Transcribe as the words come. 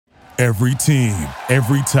Every team,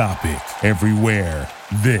 every topic, everywhere.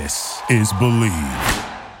 This is Believe.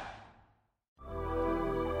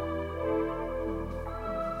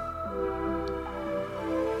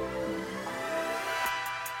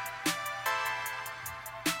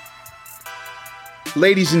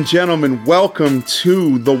 Ladies and gentlemen, welcome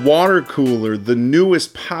to the WaterCooler, the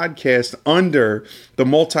newest podcast under the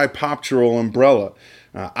Multi-Poptural umbrella.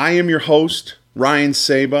 I am your host, Ryan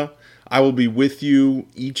Saba. I will be with you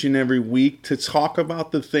each and every week to talk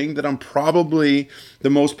about the thing that I'm probably the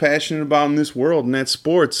most passionate about in this world, and that's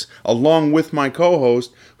sports, along with my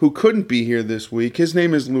co-host, who couldn't be here this week. His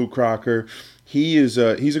name is Lou Crocker. He's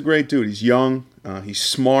a great dude. He's young. He's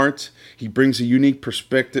smart. He brings a unique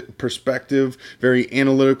perspective, very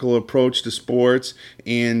analytical approach to sports,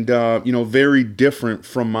 and very different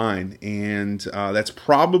from mine. And that's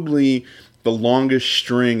probably the longest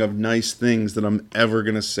string of nice things that I'm ever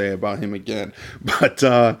going to say about him again.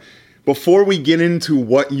 But before we get into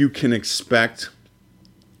what you can expect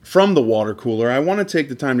from the WaterCooler, I want to take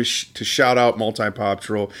the time to shout out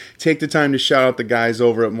Multi-Poptural. Take the time to shout out the guys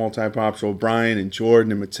over at Multi-Poptural, Brian and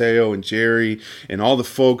Jordan and Mateo and Jerry and all the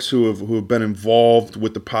folks who have been involved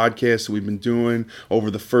with the podcast that we've been doing over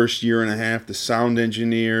the first year and a half, the sound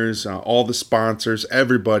engineers, all the sponsors,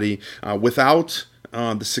 everybody. Without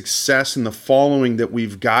the success and the following that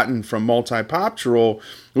we've gotten from Multi-Poptural,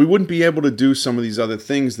 we wouldn't be able to do some of these other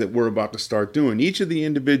things that we're about to start doing. Each of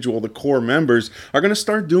the core members are going to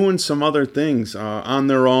start doing some other things on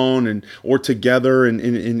their own or together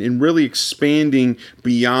and really expanding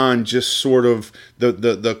beyond just sort of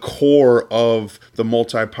the core of the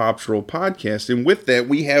Multi-Poptural podcast. And with that,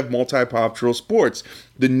 we have Multi-Poptural Sports,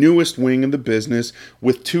 the newest wing of the business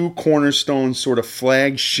with two cornerstone sort of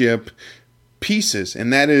flagship pieces,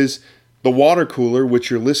 and that is the WaterCooler,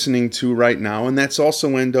 which you're listening to right now, and that's also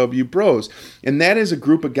NW Bros. And that is a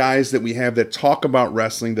group of guys that we have that talk about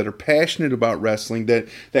wrestling, that are passionate about wrestling, that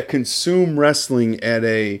consume wrestling at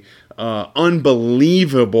a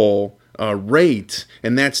unbelievable rate,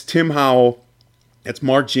 and that's Tim Howell, that's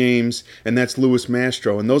Mark James, and that's Louis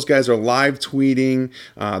Mastro. And those guys are live tweeting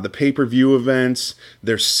the pay-per-view events.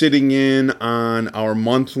 They're sitting in on our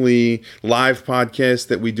monthly live podcast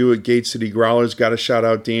that we do at Gate City Growlers. Got to shout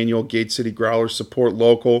out Daniel, Gate City Growlers, support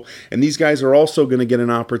local. And these guys are also going to get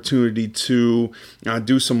an opportunity to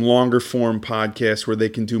do some longer form podcasts where they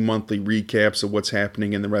can do monthly recaps of what's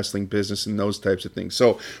happening in the wrestling business and those types of things.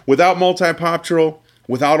 So without Multi-Poptural,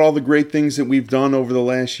 without all the great things that we've done over the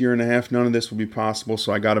last year and a half, none of this would be possible.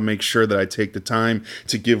 So I got to make sure that I take the time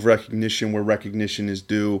to give recognition where recognition is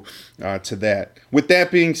due to that. With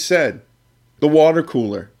that being said, the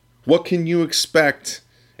WaterCooler. What can you expect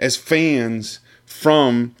as fans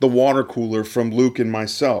from the WaterCooler from Luke and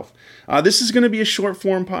myself? This is going to be a short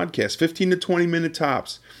form podcast, 15 to 20 minute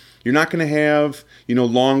tops. You're not going to have,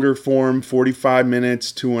 longer form, 45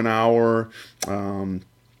 minutes to an hour,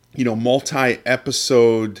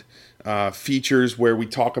 multi-episode features where we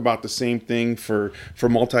talk about the same thing for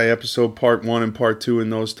multi-episode part 1 and part 2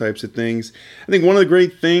 and those types of things. I think one of the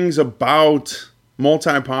great things about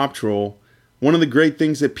Multi-Poptural, one of the great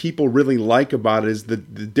things that people really like about it is the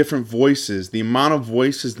different voices, the amount of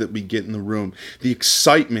voices that we get in the room, the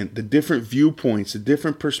excitement, the different viewpoints, the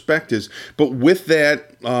different perspectives. But with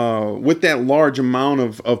that large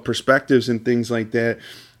amount of perspectives and things like that,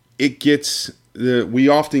 we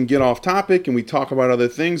often get off topic and we talk about other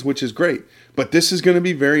things, which is great. But this is going to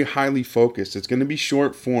be very highly focused. It's going to be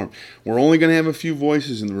short form. We're only going to have a few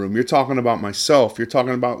voices in the room. You're talking about myself. You're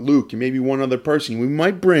talking about Luke and maybe one other person. We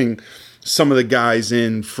might bring some of the guys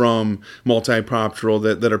in from Multi-Poptural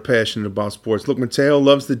that are passionate about sports. Look, Mateo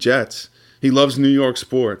loves the Jets. He loves New York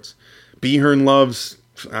sports. Behern loves,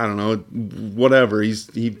 I don't know, whatever.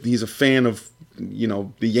 He's a fan of,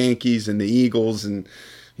 the Yankees and the Eagles, and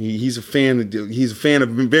he's a fan of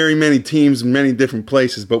very many teams in many different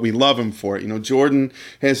places, but we love him for it. Jordan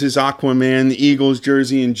has his Aquaman, the Eagles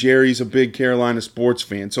jersey, and Jerry's a big Carolina sports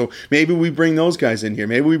fan. So maybe we bring those guys in here.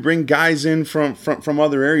 Maybe we bring guys in from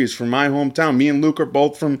other areas, from my hometown. Me and Luke are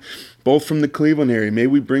both from the Cleveland area. Maybe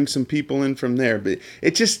we bring some people in from there. But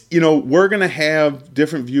it just, we're going to have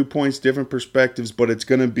different viewpoints, different perspectives, but it's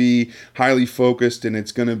going to be highly focused, and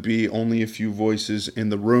it's going to be only a few voices in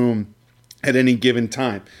the room at any given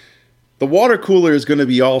time. The WaterCooler is going to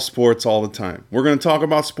be all sports all the time. We're going to talk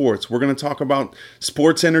about sports. We're going to talk about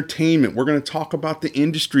sports entertainment. We're going to talk about the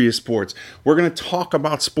industry of sports. We're going to talk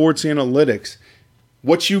about sports analytics.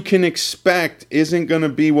 What you can expect isn't going to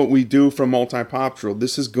be what we do from Multi-Poptural.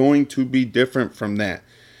 This is going to be different from that.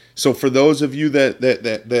 So for those of you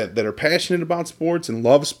that are passionate about sports and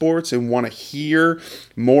love sports and want to hear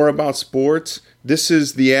more about sports, this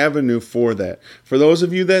is the avenue for that. For those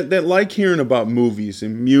of you that like hearing about movies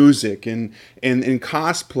and music and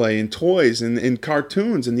cosplay and toys and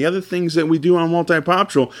cartoons and the other things that we do on Multi-Pop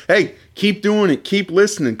Patrol, hey, keep doing it. Keep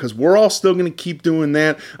listening, because we're all still going to keep doing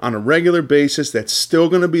that on a regular basis. That's still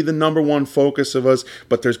going to be the number one focus of us,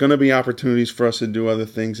 but there's going to be opportunities for us to do other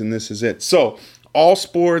things, and this is it. So, all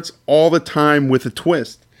sports, all the time with a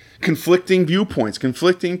twist. Conflicting viewpoints,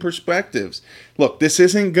 conflicting perspectives. Look, this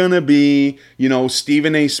isn't going to be,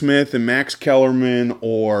 Stephen A. Smith and Max Kellerman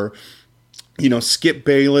or, Skip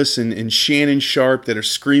Bayless and Shannon Sharp that are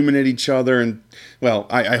screaming at each other. And, well,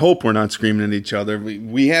 I hope we're not screaming at each other.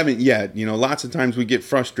 We haven't yet. Lots of times we get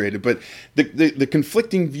frustrated. But the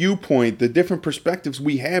conflicting viewpoint, the different perspectives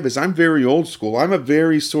we have is I'm very old school. I'm a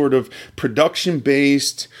very sort of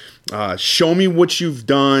production-based, show me what you've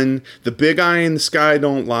done. The big eye in the sky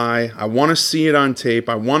don't lie. I want to see it on tape.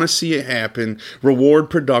 I want to see it happen.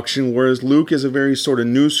 Reward production. Whereas Luke is a very sort of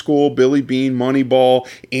new school, Billy Bean, Moneyball,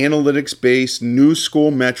 analytics-based, new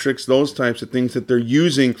school metrics, those types of things that they're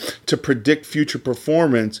using to predict future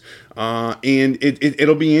performance. And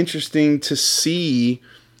it'll be interesting to see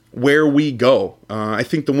where we go. I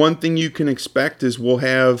think the one thing you can expect is we'll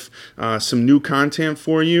have some new content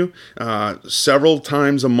for you several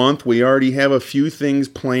times a month. We already have a few things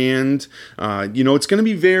planned. It's going to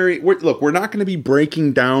be we're not going to be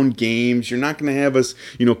breaking down games. You're not going to have us,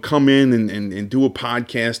 come in and do a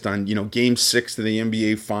podcast on, game 6 of the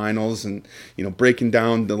NBA Finals and, breaking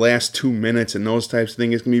down the last 2 minutes and those types of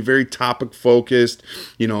things. It's going to be very topic focused,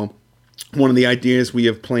 One of the ideas we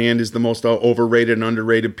have planned is the most overrated and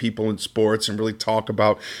underrated people in sports, and really talk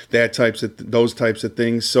about those types of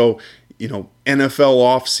things. So, NFL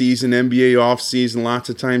offseason, NBA offseason, lots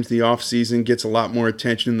of times the offseason gets a lot more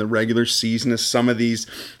attention than the regular season of some of these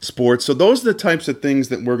sports. So those are the types of things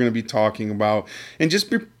that we're going to be talking about. And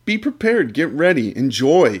just be prepared, get ready,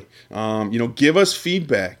 enjoy, give us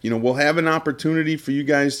feedback. We'll have an opportunity for you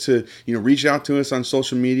guys to, reach out to us on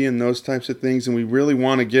social media and those types of things. And we really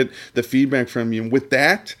want to get the feedback from you. And with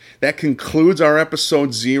that concludes our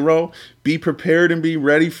episode 0. Be prepared and be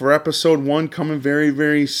ready for episode 1 coming very,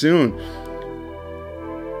 very soon.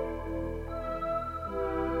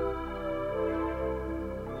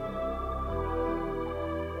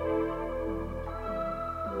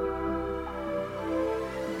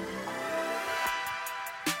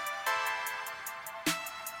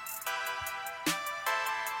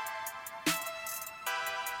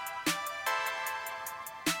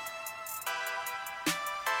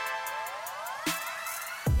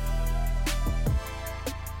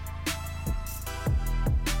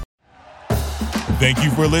 Thank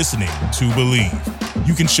you for listening to Believe.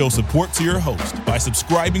 You can show support to your host by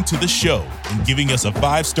subscribing to the show and giving us a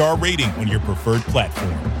 5-star rating on your preferred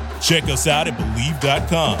platform. Check us out at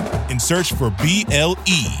Believe.com and search for BLEAV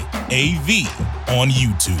on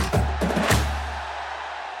YouTube.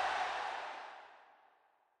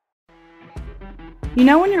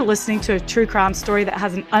 When you're listening to a true crime story that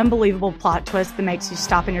has an unbelievable plot twist that makes you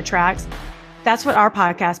stop in your tracks? That's what our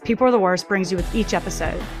podcast, People Are the Worst, brings you with each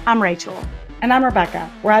episode. I'm Rachel. And I'm Rebecca.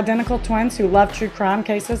 We're identical twins who love true crime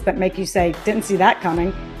cases that make you say, didn't see that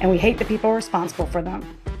coming, and we hate the people responsible for them.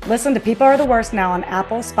 Listen to People Are the Worst now on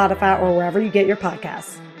Apple, Spotify, or wherever you get your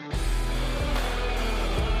podcasts.